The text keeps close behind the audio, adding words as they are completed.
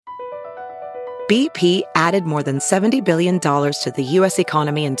BP added more than $70 billion to the U.S.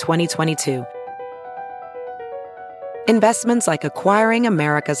 economy in 2022. Investments like acquiring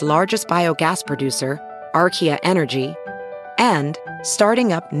America's largest biogas producer, Archaea Energy, and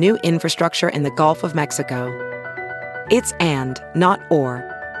starting up new infrastructure in the Gulf of Mexico. It's and, not or.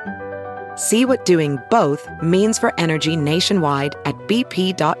 See what doing both means for energy nationwide at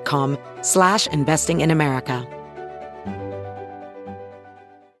bp.com/investing in America.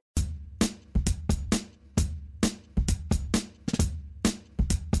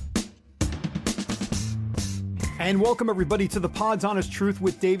 And welcome, everybody, to the Pod's Honest Truth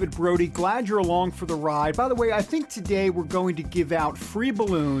with David Brody. Glad you're along for the ride. By the way, I think today we're going to give out free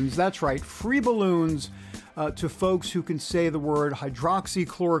balloons. That's right, free balloons to folks who can say the word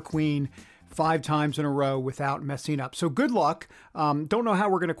hydroxychloroquine 5 times in a row without messing up. So good luck. Don't know how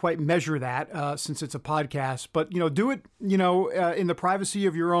we're going to quite measure that since it's a podcast, but, do it, in the privacy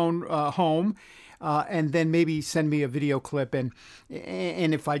of your own home. And then maybe send me a video clip. And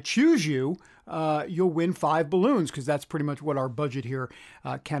if I choose you, you'll win 5 balloons, because that's pretty much what our budget here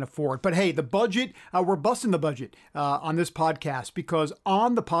can afford. But hey, the budget, we're busting the budget on this podcast, because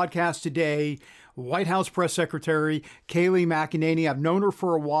on the podcast today, White House Press Secretary Kayleigh McEnany. I've known her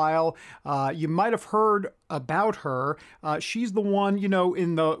for a while. You might have heard about her. She's the one,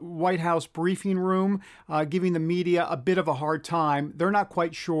 in the White House briefing room, giving the media a bit of a hard time. They're not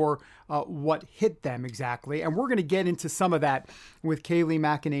quite sure what hit them exactly. And we're going to get into some of that with Kayleigh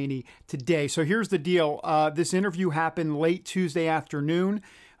McEnany today. So here's the deal. This interview happened late Tuesday afternoon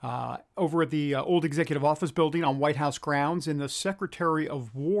over at the old Executive Office building on White House grounds in the Secretary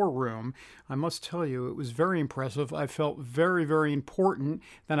of War room. I must tell you, it was very impressive. I felt very, very important.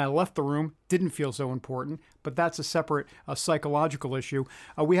 Then I left the room, didn't feel so important, but that's a separate psychological issue.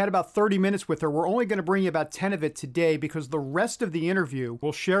 We had about 30 minutes with her. We're only going to bring you about 10 of it today, because the rest of the interview,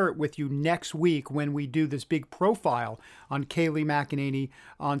 we'll share it with you next week when we do this big profile on Kayleigh McEnany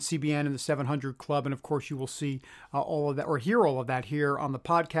on CBN and the 700 Club. And of course, you will see all of that, or hear all of that here on the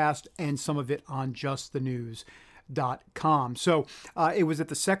podcast, and some of it on justthenews.com. So it was in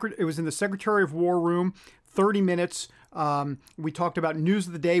the Secretary of War room, 30 minutes. We talked about news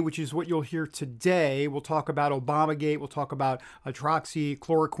of the day, which is what you'll hear today. We'll talk about Obamagate. We'll talk about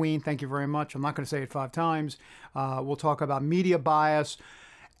hydroxychloroquine. Thank you very much. I'm not going to say it 5 times. We'll talk about media bias,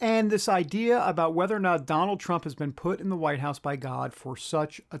 and this idea about whether or not Donald Trump has been put in the White House by God for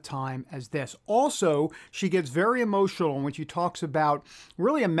such a time as this. Also, she gets very emotional when she talks about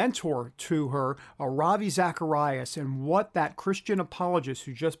really a mentor to her, Ravi Zacharias, and what that Christian apologist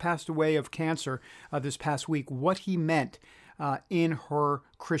who just passed away of cancer this past week, what he meant in her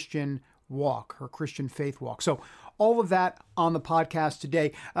Christian walk, her Christian faith walk. So all of that on the podcast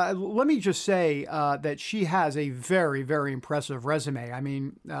today. Let me just say that she has a very, very impressive resume. I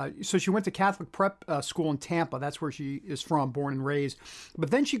mean, so she went to Catholic prep school in Tampa. That's where she is from, born and raised.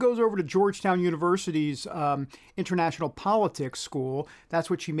 But then she goes over to Georgetown University's International Politics School. That's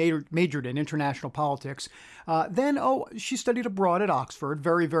what she majored in, international politics. Then she studied abroad at Oxford.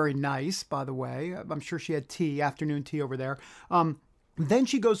 Very, very nice, by the way. I'm sure she had afternoon tea over there. Then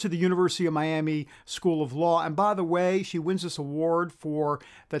she goes to the University of Miami School of Law. And by the way, she wins this award for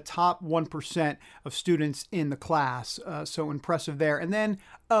the top 1% of students in the class. So impressive there. And then,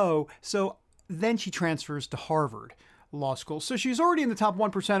 then she transfers to Harvard Law School. So she's already in the top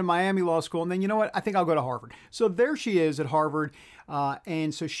 1% of Miami Law School. And then, you know what? I think I'll go to Harvard. So there she is at Harvard.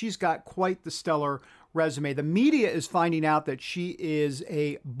 And so she's got quite the stellar resume. The media is finding out that she is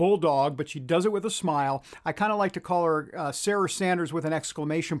a bulldog, but she does it with a smile. I kind of like to call her Sarah Sanders with an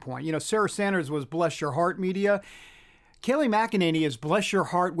exclamation point. Sarah Sanders was bless your heart media. Kayleigh McEnany is bless your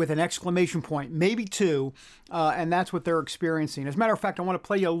heart with an exclamation point, maybe 2, and that's what they're experiencing. As a matter of fact, I want to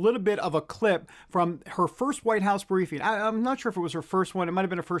play you a little bit of a clip from her first White House briefing. I'm not sure if it was her first one. It might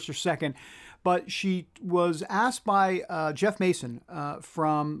have been her first or second, but she was asked by Jeff Mason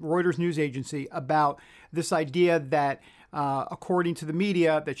from Reuters News Agency about this idea that according to the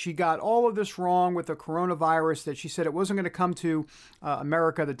media, that she got all of this wrong with the coronavirus, that she said it wasn't going to come to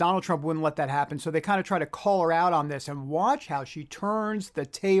America, that Donald Trump wouldn't let that happen. So they kind of try to call her out on this, and watch how she turns the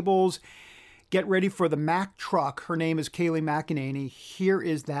tables. Get ready for the Mack truck. Her name is Kayleigh McEnany. Here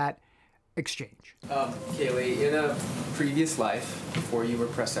is that exchange. Kayleigh, in a previous life, before you were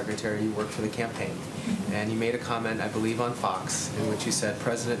press secretary, you worked for the campaign, and you made a comment, I believe, on Fox, in which you said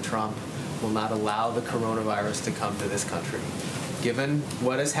President Trump will not allow the coronavirus to come to this country. Given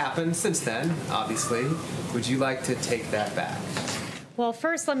what has happened since then, obviously, would you like to take that back? Well,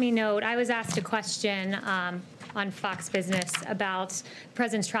 first, let me note, I was asked a question on Fox Business about the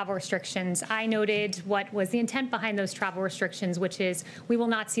president's travel restrictions. I noted what was the intent behind those travel restrictions, which is we will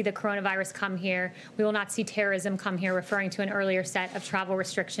not see the coronavirus come here. We will not see terrorism come here, referring to an earlier set of travel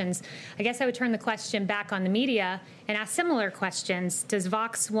restrictions. I guess I would turn the question back on the media and ask similar questions. Does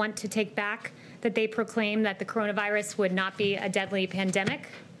Vox want to take back that they proclaimed that the coronavirus would not be a deadly pandemic?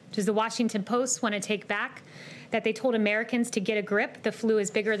 Does the Washington Post want to take back that they told Americans to get a grip, the flu is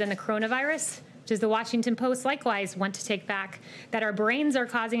bigger than the coronavirus? Does the Washington Post likewise want to take back that our brains are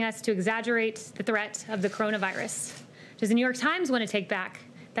causing us to exaggerate the threat of the coronavirus? Does the New York Times want to take back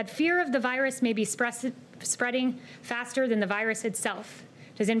that fear of the virus may be spreading faster than the virus itself?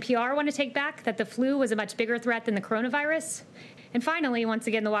 Does NPR want to take back that the flu was a much bigger threat than the coronavirus? And finally, once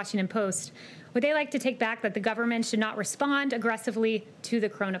again, the Washington Post, would they like to take back that the government should not respond aggressively to the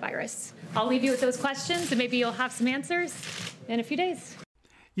coronavirus? I'll leave you with those questions, and maybe you'll have some answers in a few days.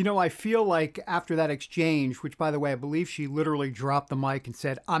 You know, I feel like after that exchange, which, by the way, I believe she literally dropped the mic and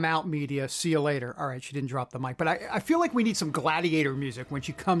said, "I'm out, media. See you later." All right, she didn't drop the mic. But I feel like we need some gladiator music when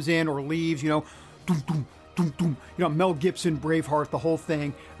she comes in or leaves, you know, doom, doom, doom, doom. You know, Mel Gibson, Braveheart, the whole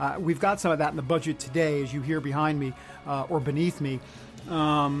thing. We've got some of that in the budget today, as you hear behind me or beneath me.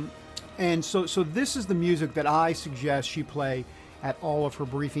 And so this is the music that I suggest she play at all of her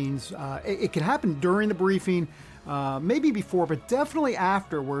briefings. It can happen during the briefing, maybe before, but definitely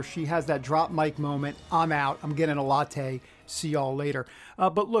after, where she has that drop mic moment. I'm out. I'm getting a latte. See y'all later.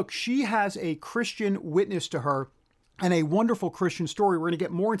 But look, she has a Christian witness to her and a wonderful Christian story. We're going to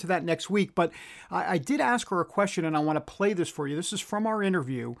get more into that next week. But I did ask her a question, and I want to play this for you. This is from our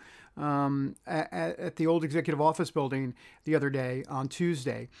interview at the old executive office building the other day on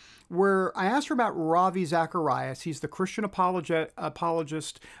Tuesday, where I asked her about Ravi Zacharias. He's the Christian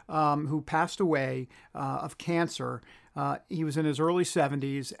apologist who passed away of cancer. He was in his early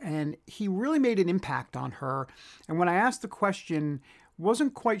 70s, and he really made an impact on her. And when I asked the question,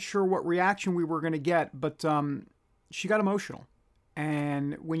 wasn't quite sure what reaction we were going to get, but she got emotional.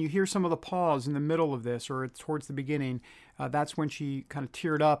 And when you hear some of the pause in the middle of this or towards the beginning, that's when she kind of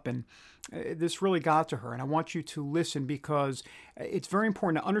teared up, and this really got to her. And I want you to listen, because it's very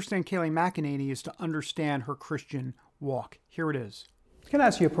important to understand Kayleigh McEnany is to understand her Christian walk. Here it is. Can I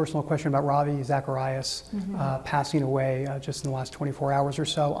ask you a personal question about Ravi Zacharias passing away just in the last 24 hours or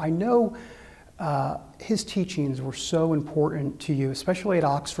so? I know his teachings were so important to you, especially at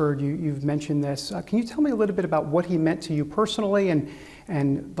Oxford. You've mentioned this. Can you tell me a little bit about what he meant to you personally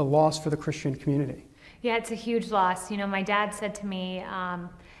and the loss for the Christian community? Yeah, it's a huge loss. You know, my dad said to me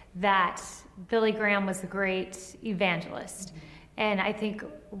that Billy Graham was the great evangelist. And I think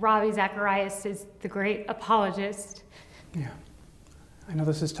Ravi Zacharias is the great apologist. Yeah. I know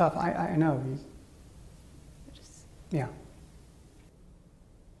this is tough. I know. Yeah.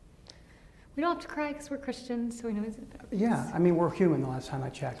 We don't have to cry because we're Christians, so we know it's... Yeah, I mean, we're human the last time I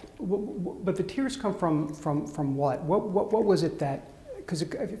checked. But the tears come from what? What was it that... Because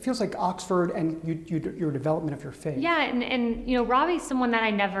it feels like Oxford and your development of your faith. Yeah, and you know, Ravi's someone that I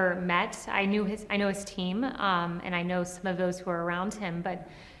never met. I know his team, and I know some of those who are around him. But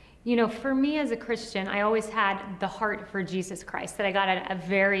you know, for me as a Christian, I always had the heart for Jesus Christ that I got at a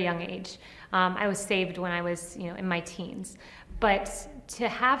very young age. I was saved when I was, you know, in my teens. But to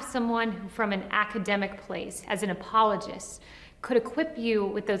have someone who, from an academic place, as an apologist, could equip you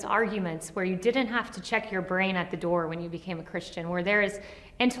with those arguments where you didn't have to check your brain at the door when you became a Christian, where there is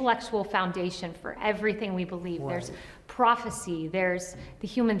intellectual foundation for everything we believe. Right. There's prophecy, there's the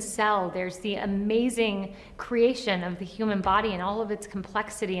human cell, there's the amazing creation of the human body and all of its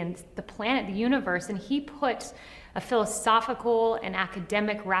complexity and the planet, the universe. And he put a philosophical and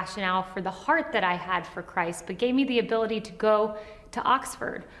academic rationale for the heart that I had for Christ, but gave me the ability to go to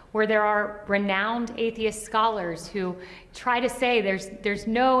Oxford, where there are renowned atheist scholars who try to say there's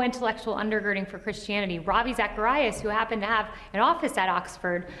no intellectual undergirding for Christianity. Ravi Zacharias, who happened to have an office at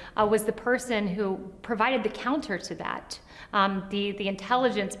Oxford, was the person who provided the counter to that. The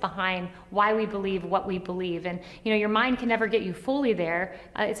intelligence behind why we believe what we believe. And you know, your mind can never get you fully there.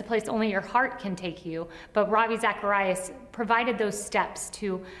 It's a place only your heart can take you. But Ravi Zacharias provided those steps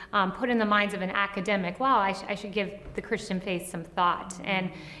to put in the minds of an academic, wow, I should give the Christian faith some thought.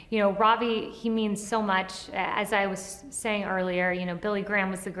 And you know, Ravi, he means so much. As I was saying earlier, you know, Billy Graham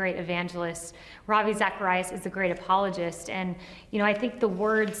was the great evangelist. Ravi Zacharias is the great apologist. And you know, I think the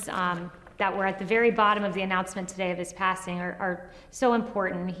words that were at the very bottom of the announcement today of his passing are so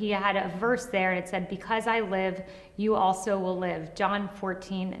important. He had a verse there, and it said, "Because I live, you also will live. John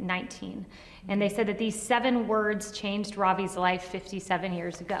 14:19. And they said that these 7 words changed Ravi's life 57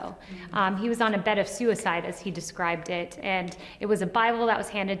 years ago. He was on a bed of suicide, as he described it, and it was a Bible that was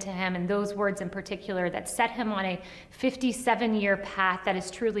handed to him, and those words in particular that set him on a 57-year path that has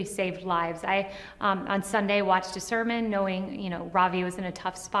truly saved lives. I, on Sunday, watched a sermon knowing, Ravi was in a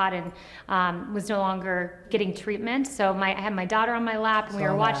tough spot and was no longer getting treatment. So I had my daughter on my lap, and we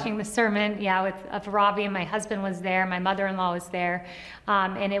were watching the sermon, of Ravi, and my husband was there, my mother-in-law was there,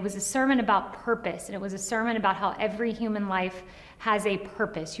 and it was a sermon about purpose, and it was a sermon about how every human life has a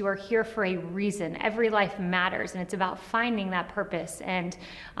purpose. You are here for a reason. Every life matters, and it's about finding that purpose. And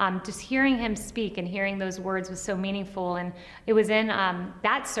just hearing him speak and hearing those words was so meaningful. And it was in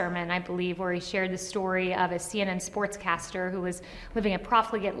that sermon, I believe, where he shared the story of a CNN sportscaster who was living a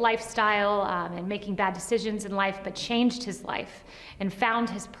profligate lifestyle and making bad decisions in life, but changed his life and found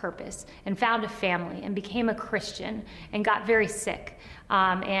his purpose and found a family and became a Christian and got very sick.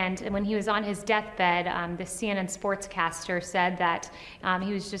 And when he was on his deathbed, the CNN sportscaster said that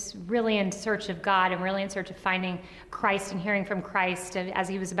he was just really in search of God and really in search of finding Christ and hearing from Christ as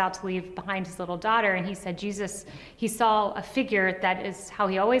he was about to leave behind his little daughter. And he said he saw a figure that is how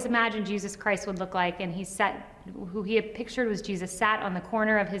he always imagined Jesus Christ would look like. And who he had pictured was Jesus sat on the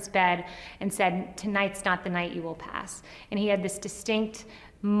corner of his bed and said, "Tonight's not the night you will pass." And he had this distinct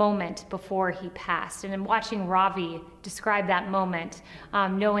moment before he passed. And in watching Ravi describe that moment,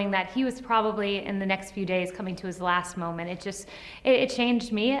 knowing that he was probably in the next few days coming to his last moment, it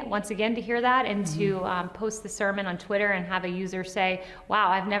changed me once again to hear that and to post the sermon on Twitter and have a user say, "Wow,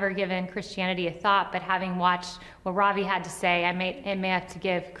 I've never given Christianity a thought, but having watched what Ravi had to say, I may have to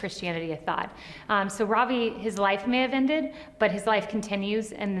give Christianity a thought." So Ravi, his life may have ended, but his life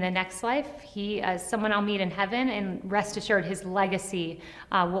continues in the next life. He, someone I'll meet in heaven, and rest assured his legacy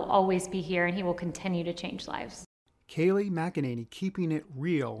will always be here, and he will continue to change lives. Kayleigh McEnany keeping it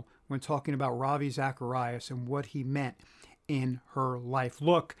real when talking about Ravi Zacharias and what he meant in her life.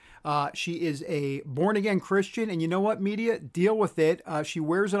 Look, she is a born-again Christian, and you know what, media? Deal with it. She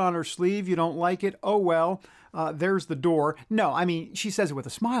wears it on her sleeve. You don't like it? Oh, well. There's the door. No, she says it with a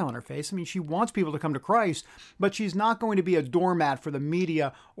smile on her face. She wants people to come to Christ, but she's not going to be a doormat for the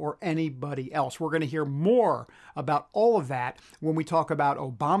media or anybody else. We're going to hear more about all of that when we talk about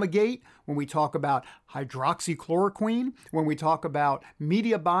Obamagate, when we talk about hydroxychloroquine, when we talk about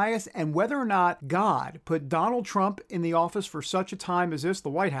media bias, and whether or not God put Donald Trump in the office for such a time as this, the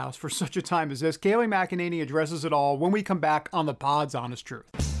White House for such a time as this. Kayleigh McEnany addresses it all when we come back on the Pod's Honest Truth.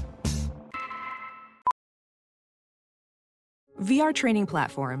 VR training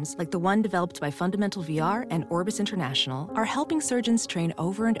platforms, like the one developed by Fundamental VR and Orbis International, are helping surgeons train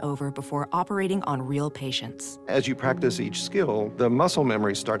over and over before operating on real patients. As you practice each skill, the muscle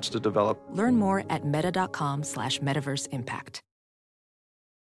memory starts to develop. Learn more at meta.com/metaverseimpact.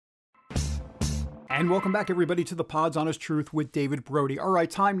 And welcome back, everybody, to the Pod's Honest Truth with David Brody. All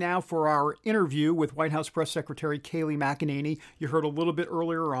right, time now for our interview with White House Press Secretary Kayleigh McEnany. You heard a little bit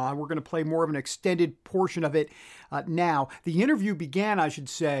earlier on. We're going to play more of an extended portion of it now. The interview began, I should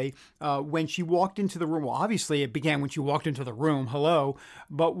say, when she walked into the room. Well, obviously, it began when she walked into the room. Hello.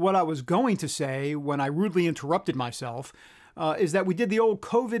 But what I was going to say when I rudely interrupted myself is that we did the old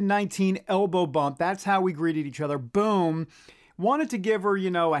COVID-19 elbow bump. That's how we greeted each other. Boom. Wanted to give her,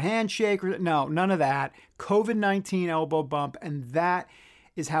 a handshake. No, none of that. COVID-19 elbow bump. And that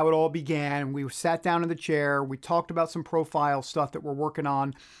is how it all began. We sat down in the chair. We talked about some profile stuff that we're working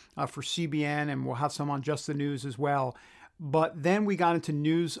on for CBN, and we'll have some on Just the News as well. But then we got into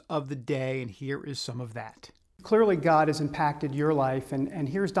news of the day, and here is some of that. Clearly, God has impacted your life. And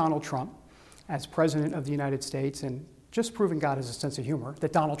here's Donald Trump as president of the United States, and just proving God has a sense of humor.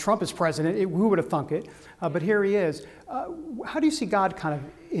 That Donald Trump is president, who would have thunk it? But here he is. How do you see God kind of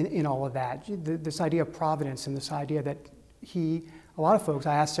in all of that? This idea of providence and this idea that a lot of folks,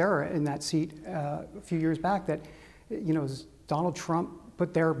 I asked Sarah in that seat a few years back, that, is Donald Trump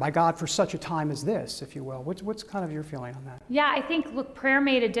put there by God for such a time as this, if you will? What's kind of your feeling on that? Yeah, I think, prayer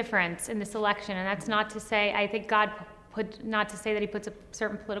made a difference in this election, and that's not to say, I think God not to say that he puts a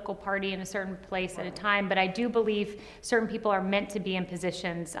certain political party in a certain place at a time, but I do believe certain people are meant to be in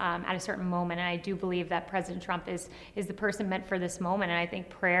positions at a certain moment, and I do believe that President Trump is the person meant for this moment, and I think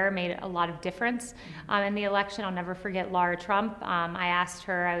prayer made a lot of difference in the election. I'll never forget Laura Trump. I asked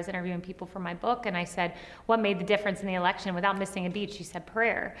her, I was interviewing people for my book, and I said, what made the difference in the election? Without missing a beat, she said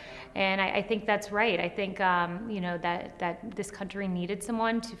prayer, and I think that's right. I think that this country needed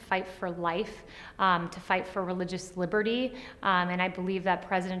someone to fight for life, to fight for religious liberty, liberty. And I believe that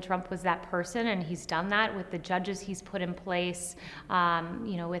President Trump was that person, and he's done that with the judges he's put in place,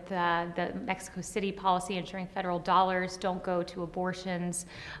 with the Mexico City policy ensuring federal dollars don't go to abortions,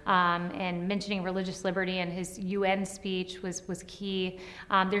 and mentioning religious liberty in his UN speech was key.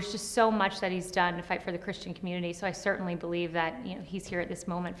 There's just so much that he's done to fight for the Christian community. So I certainly believe that he's here at this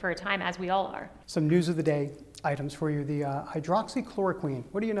moment for a time, as we all are. Some news of the day items for you. The hydroxychloroquine.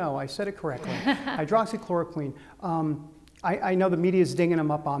 What do you know? I said it correctly. Hydroxychloroquine. I know the media is dinging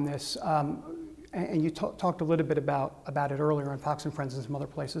them up on this, and you talked a little bit about it earlier on Fox and Friends and some other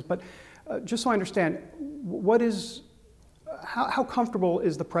places. But just so I understand, how comfortable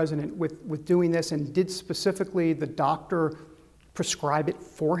is the president with doing this, and did specifically the doctor prescribe it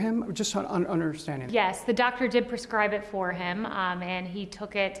for him? Just understanding. Yes, the doctor did prescribe it for him, and he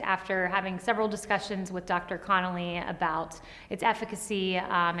took it after having several discussions with Dr. Connolly about its efficacy,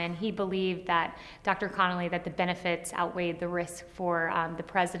 and he believed that Dr. Connolly, that the benefits outweighed the risk for the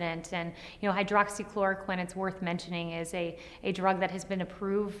president. And hydroxychloroquine, it's worth mentioning, is a drug that has been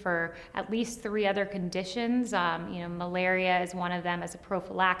approved for at least 3 other conditions. Malaria is one of them as a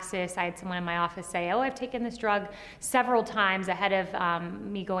prophylaxis. I had someone in my office say, I've taken this drug several times ahead of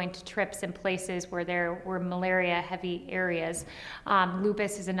me going to trips in places where there were malaria-heavy areas.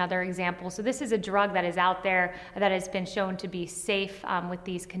 Lupus is another example. So this is a drug that is out there that has been shown to be safe with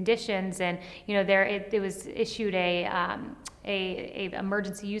these conditions. And it was issued a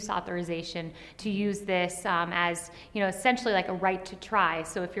emergency use authorization to use this as essentially like a right to try.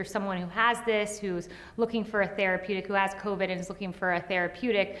 So if you're someone who has this, who's looking for a therapeutic, who has COVID and is looking for a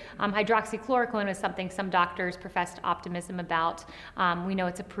therapeutic, hydroxychloroquine is something some doctors professed optimism about. We know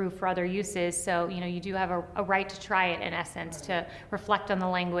it's approved for other uses, so you do have a right to try it, in essence, to reflect on the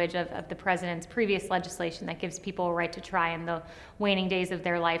language of the president's previous legislation that gives people a right to try in the waning days of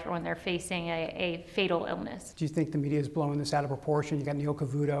their life or when they're facing a fatal illness. Do you think the media is blowing this out of proportion? You got Neil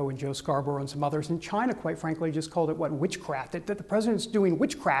Cavuto and Joe Scarborough and some others. And China, quite frankly, just called it witchcraft. That the president's doing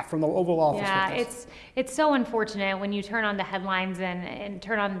witchcraft from the Oval Office. Yeah, it's so unfortunate when you turn on the headlines and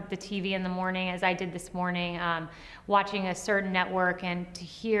turn on the TV in the morning, as I did this morning, watching a certain network, and to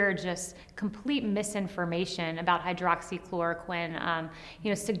hear just complete misinformation about hydroxychloroquine,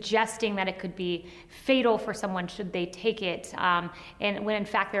 suggesting that it could be fatal for someone should they take it, and when in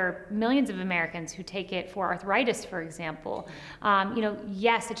fact there are millions of Americans who take it for arthritis, for example.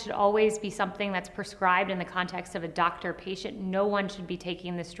 Yes, it should always be something that's prescribed in the context of a doctor-patient. No one should be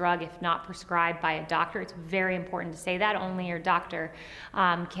taking this drug if not prescribed by a doctor. It's very important to say that. Only your doctor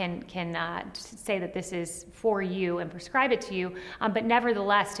can say that this is for you and prescribe it to you. But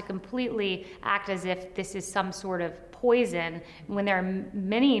nevertheless, to completely act as if this is some sort of poison, when there are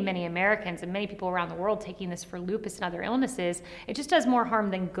many, many Americans and many people around the world taking this for lupus and other illnesses, it just does more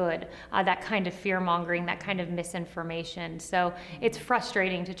harm than good, that kind of fear-mongering, that kind of misinformation. So it's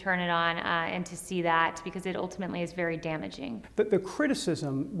frustrating to turn it on and to see that, because it ultimately is very damaging. The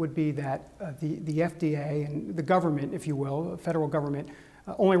criticism would be that the FDA and the government, if you will, the federal government,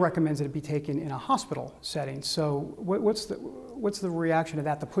 only recommends that it be taken in a hospital setting. So what's the reaction to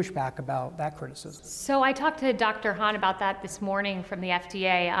that, the pushback about that criticism? So I talked to Dr. Hahn about that this morning from the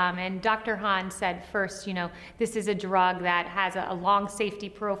FDA, and Dr. Hahn said, first, this is a drug that has a long safety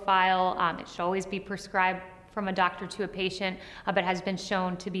profile. It should always be prescribed from a doctor to a patient, but has been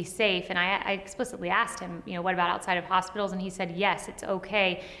shown to be safe. And I explicitly asked him, what about outside of hospitals? And he said, yes, it's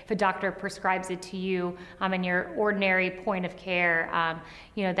okay if a doctor prescribes it to you in your ordinary point of care.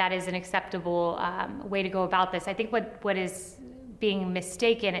 That is an acceptable way to go about this. I think what is being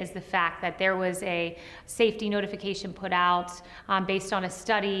mistaken is the fact that there was a safety notification put out based on a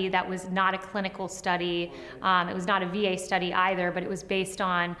study that was not a clinical study. It was not a VA study either, but it was based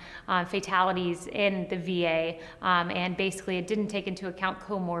on fatalities in the VA. And basically it didn't take into account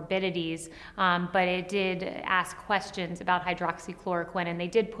comorbidities, but it did ask questions about hydroxychloroquine. And they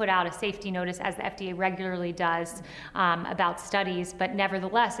did put out a safety notice, as the FDA regularly does, about studies. But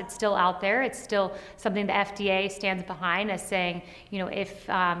nevertheless, it's still out there. It's still something the FDA stands behind as saying, if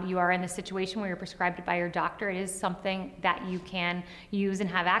you are in the situation where you're prescribed it by your doctor, it is something that you can use and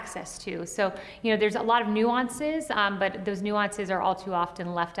have access to. So, there's a lot of nuances, but those nuances are all too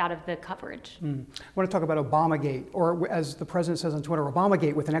often left out of the coverage. I want to talk about Obamagate, or as the president says on Twitter,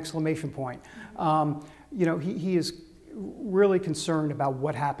 Obamagate with an exclamation point. He is really concerned about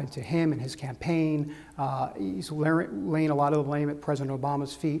what happened to him and his campaign. He's laying a lot of the blame at President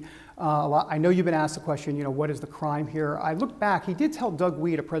Obama's feet. I know you've been asked the question, what is the crime here? I look back, he did tell Doug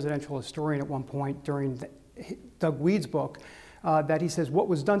Weed, a presidential historian, at one point during Doug Weed's book, that he says, what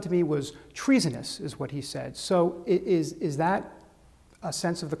was done to me was treasonous, is what he said. So is that a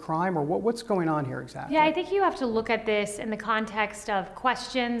sense of the crime, or what's going on here exactly? Yeah, I think you have to look at this in the context of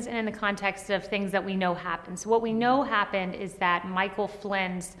questions and in the context of things that we know happened. So what we know happened is that Michael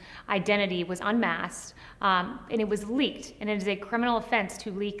Flynn's identity was unmasked, and it was leaked, and it is a criminal offense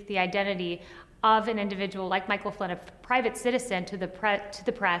to leak the identity of an individual like Michael Flynn, a private citizen, to the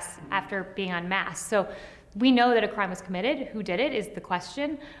press after being unmasked. So we know that a crime was committed. Who did it is the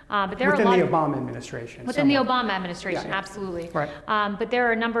question. But there within are the Obama administration. Within the Obama administration, yeah. Absolutely. Right. But there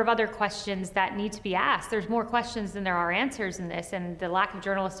are a number of other questions that need to be asked. There's more questions than there are answers in this, and the lack of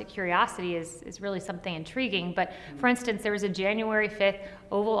journalistic curiosity is really something intriguing. But for instance, there was a January 5th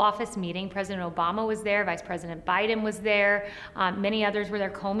Oval Office meeting. President Obama was there, Vice President Biden was there, many others were there.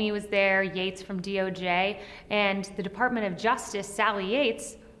 Comey was there, Yates from DOJ, and the Department of Justice, Sally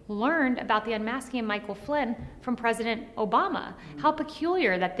Yates, learned about the unmasking of Michael Flynn from President Obama. How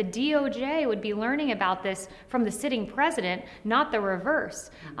peculiar that the DOJ would be learning about this from the sitting president, not the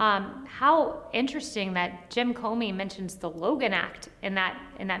reverse. How interesting that Jim Comey mentions the Logan Act in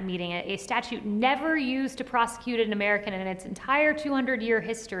that meeting, a statute never used to prosecute an American in its entire 200-year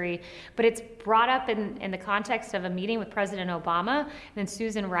history, but it's brought up in the context of a meeting with President Obama. And then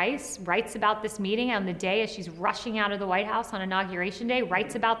Susan Rice writes about this meeting on the day as she's rushing out of the White House on Inauguration Day,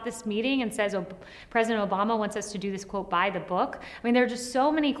 writes about this meeting and says, President Obama wants us to do this, quote, by the book. I mean, there are just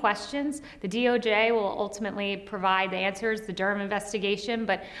so many questions. The DOJ will ultimately provide the answers, the Durham investigation,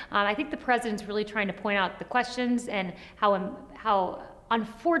 but I think the president's really trying to point out the questions and how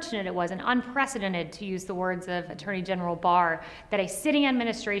unfortunate it was and unprecedented, to use the words of Attorney General Barr, that a sitting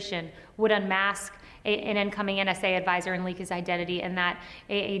administration would unmask an incoming NSA advisor and leak his identity, and that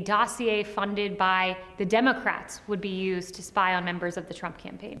a dossier funded by the Democrats would be used to spy on members of the Trump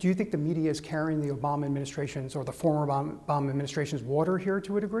campaign. Do you think the media is carrying the Obama administration's or the former Obama administration's water here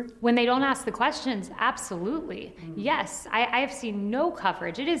to a degree? When they don't ask the questions, absolutely. Yes, I have seen no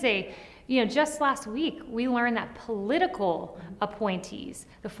coverage. It is just last week, we learned that political appointees,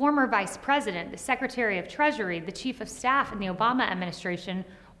 the former vice president, the secretary of Treasury, the chief of staff in the Obama administration,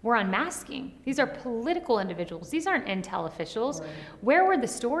 were unmasking. These are political individuals. These aren't intel officials. Right. Where were the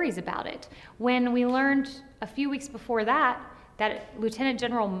stories about it? When we learned a few weeks before that Lieutenant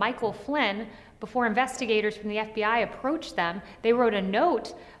General Michael Flynn, before investigators from the FBI approached them, they wrote a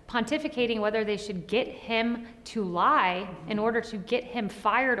note pontificating whether they should get him to lie in order to get him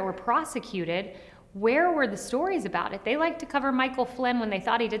fired or prosecuted. Where were the stories about it? They like to cover Michael Flynn when they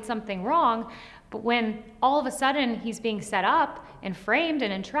thought he did something wrong, but when all of a sudden he's being set up and framed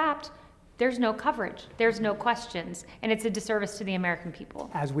and entrapped, there's no coverage, there's no questions, and it's a disservice to the American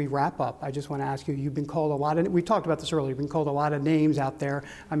people. As we wrap up, I just want to ask you, you've been called a lot of, we talked about this earlier, you've been called a lot of names out there.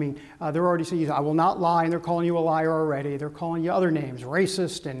 I mean, they're already saying, I will not lie, and they're calling you a liar already. They're calling you other names,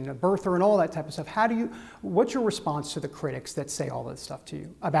 racist and birther and all that type of stuff. What's your response to the critics that say all this stuff to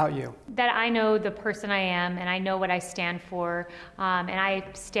you, about you? That I know the person I am, and I know what I stand for, and I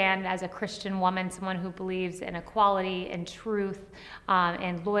stand as a Christian woman, someone who believes in equality and truth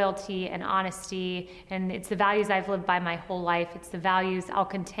and loyalty and honesty, and it's the values I've lived by my whole life. It's the values I'll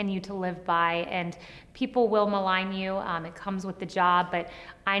continue to live by, and people will malign you. It comes with the job, but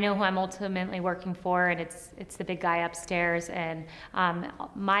I know who I'm ultimately working for, and it's the big guy upstairs. And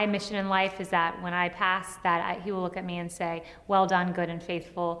my mission in life is that when I pass, he will look at me and say, "Well done, good and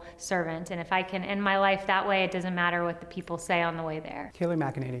faithful servant." And if I can end my life that way, it doesn't matter what the people say on the way there. Kayleigh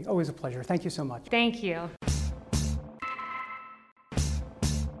McEnany, always a pleasure. Thank you so much. Thank you.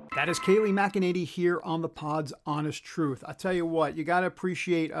 That is Kayleigh McEnany here on the Pod's Honest Truth. I tell you what, you got to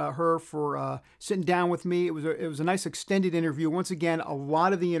appreciate her for sitting down with me. It was a nice extended interview. Once again, a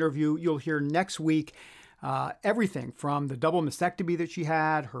lot of the interview you'll hear next week. Everything from the double mastectomy that she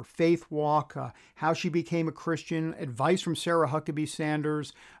had, her faith walk, how she became a Christian, advice from Sarah Huckabee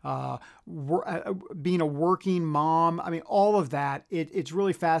Sanders, being a working mom. I mean, all of that. It's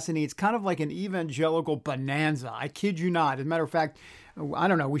really fascinating. It's kind of like an evangelical bonanza. I kid you not. As a matter of fact, I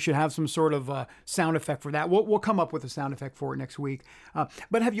don't know, we should have some sort of sound effect for that. We'll come up with a sound effect for it next week.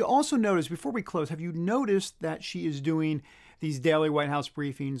 But have you also noticed, before we close, have you noticed that she is doing these daily White House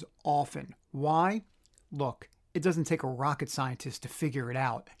briefings often? Why? Look, it doesn't take a rocket scientist to figure it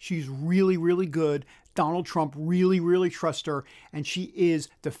out. She's really, really good. Donald Trump really, really trusts her, and she is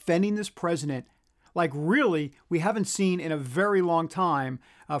defending this president like really we haven't seen in a very long time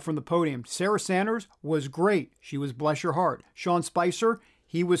from the podium. Sarah Sanders was great. She was bless your heart. Sean Spicer,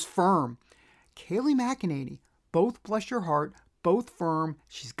 he was firm. Kayleigh McEnany, both bless your heart, both firm.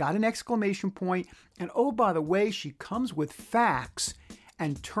 She's got an exclamation point. And oh, by the way, she comes with facts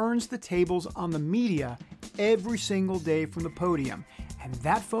and turns the tables on the media every single day from the podium. And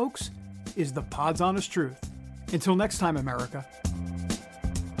that, folks, is the Pod's Honest Truth. Until next time, America.